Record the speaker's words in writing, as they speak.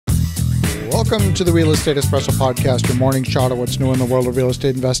Welcome to the Real Estate Espresso Podcast, your morning shot at what's new in the world of real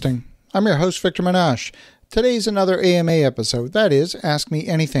estate investing. I'm your host, Victor Menasce. Today's another AMA episode, that is, Ask Me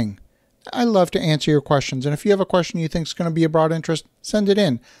Anything. I love to answer your questions, and if you have a question you think is going to be of broad interest, send it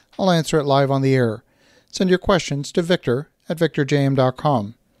in. I'll answer it live on the air. Send your questions to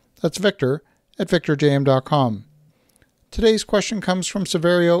victor@victorjm.com. That's victor@victorjm.com. Today's question comes from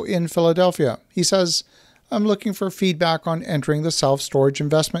Severio in Philadelphia. He says, I'm looking for feedback on entering the self-storage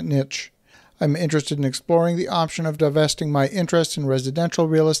investment niche. I'm interested in exploring the option of divesting my interest in residential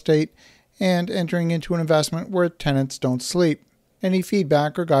real estate and entering into an investment where tenants don't sleep. Any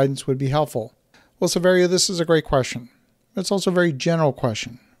feedback or guidance would be helpful. Well, Severio, this is a great question. It's also a very general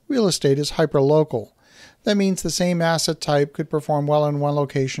question. Real estate is hyper-local. That means the same asset type could perform well in one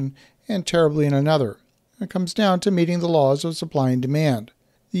location and terribly in another. It comes down to meeting the laws of supply and demand.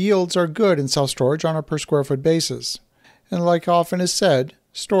 The yields are good in self-storage on a per square foot basis. And like often is said,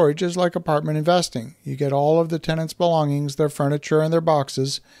 storage is like apartment investing. You get all of the tenants' belongings, their furniture, and their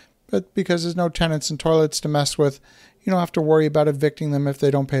boxes, but because there's no tenants and toilets to mess with, you don't have to worry about evicting them if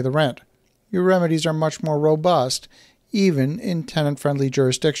they don't pay the rent. Your remedies are much more robust, even in tenant-friendly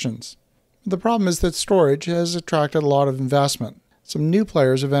jurisdictions. The problem is that storage has attracted a lot of investment. Some new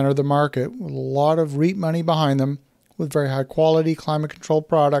players have entered the market with a lot of REIT money behind them, with very high-quality, climate-controlled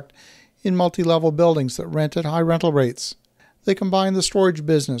product in multi-level buildings that rent at high rental rates. They combine the storage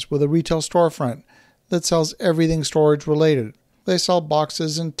business with a retail storefront that sells everything storage-related. They sell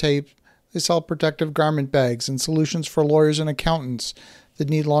boxes and tape. They sell protective garment bags and solutions for lawyers and accountants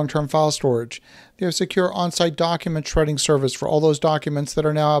that need long-term file storage. They have secure on-site document shredding service for all those documents that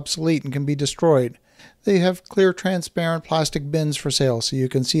are now obsolete and can be destroyed. They have clear, transparent plastic bins for sale so you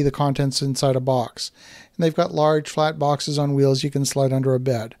can see the contents inside a box. And they've got large, flat boxes on wheels you can slide under a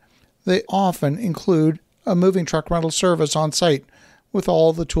bed. They often include a moving truck rental service on site with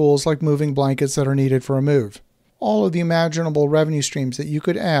all the tools like moving blankets that are needed for a move. All of the imaginable revenue streams that you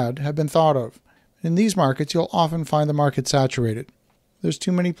could add have been thought of. In these markets, you'll often find the market saturated. There's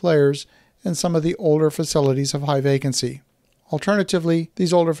too many players, and some of the older facilities have high vacancy. Alternatively,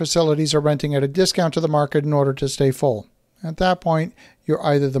 these older facilities are renting at a discount to the market in order to stay full. At that point, you're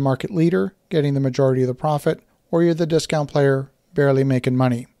either the market leader, getting the majority of the profit, or you're the discount player, barely making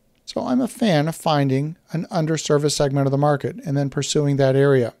money. So I'm a fan of finding an underserviced segment of the market and then pursuing that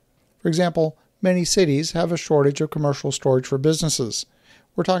area. For example, many cities have a shortage of commercial storage for businesses.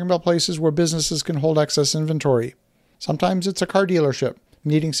 We're talking about places where businesses can hold excess inventory. Sometimes it's a car dealership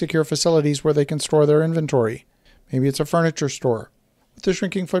needing secure facilities where they can store their inventory. Maybe it's a furniture store. With the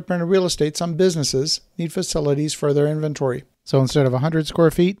shrinking footprint of real estate, some businesses need facilities for their inventory. So instead of 100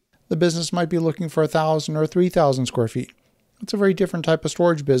 square feet, the business might be looking for 1,000 or 3,000 square feet. It's a very different type of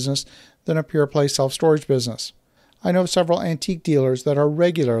storage business than a pure play self-storage business. I know several antique dealers that are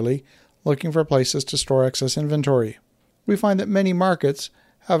regularly looking for places to store excess inventory. We find that many markets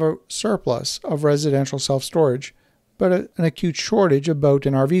have a surplus of residential self-storage, but an acute shortage of boat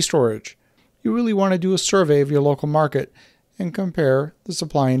and RV storage. You really want to do a survey of your local market and compare the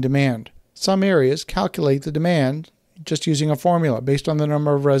supply and demand. Some areas calculate the demand just using a formula based on the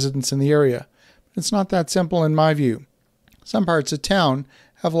number of residents in the area. It's not that simple in my view. Some parts of town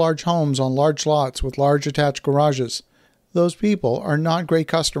have large homes on large lots with large attached garages. Those people are not great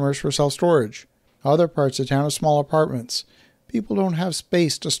customers for self-storage. Other parts of town have small apartments. People don't have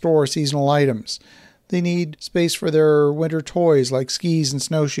space to store seasonal items. They need space for their winter toys like skis and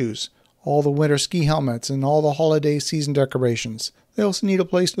snowshoes, all the winter ski helmets, and all the holiday season decorations. They also need a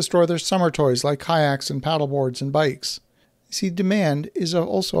place to store their summer toys like kayaks and paddleboards and bikes. You see, demand is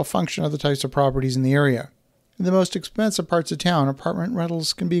also a function of the types of properties in the area. In the most expensive parts of town, apartment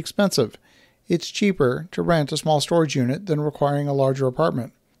rentals can be expensive. It's cheaper to rent a small storage unit than requiring a larger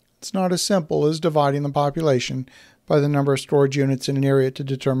apartment. It's not as simple as dividing the population by the number of storage units in an area to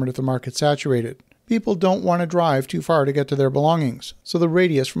determine if the market's saturated. People don't want to drive too far to get to their belongings, so the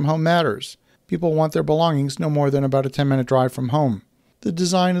radius from home matters. People want their belongings no more than about a 10-minute drive from home. The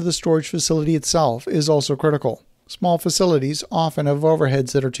design of the storage facility itself is also critical. Small facilities often have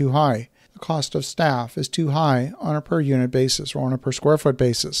overheads that are too high. The cost of staff is too high on a per unit basis or on a per square foot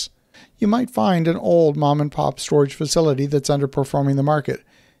basis. You might find an old mom-and-pop storage facility that's underperforming the market.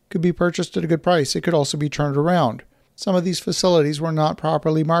 It could be purchased at a good price. It could also be turned around. Some of these facilities were not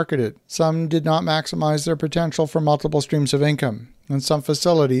properly marketed. Some did not maximize their potential for multiple streams of income. And some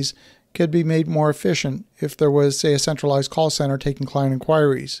facilities could be made more efficient if there was, say, a centralized call center taking client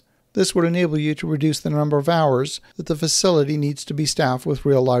inquiries. This would enable you to reduce the number of hours that the facility needs to be staffed with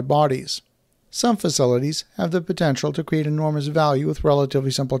real live bodies. Some facilities have the potential to create enormous value with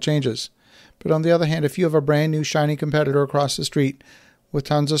relatively simple changes. But on the other hand, if you have a brand new shiny competitor across the street with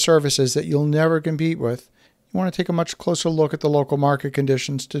tons of services that you'll never compete with, you want to take a much closer look at the local market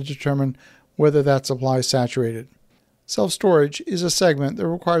conditions to determine whether that supply is saturated. Self-storage is a segment that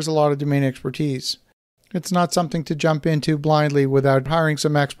requires a lot of domain expertise. It's not something to jump into blindly without hiring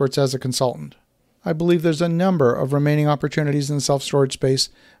some experts as a consultant. I believe there's a number of remaining opportunities in the self-storage space,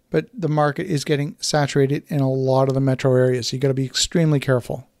 but the market is getting saturated in a lot of the metro areas. So you got to be extremely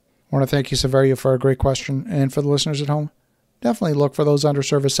careful. I want to thank you, Severio, for a great question. And for the listeners at home, definitely look for those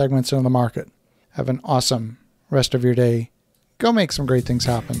underserviced segments in the market. Have an awesome rest of your day. Go make some great things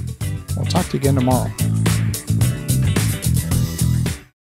happen. We'll talk to you again tomorrow.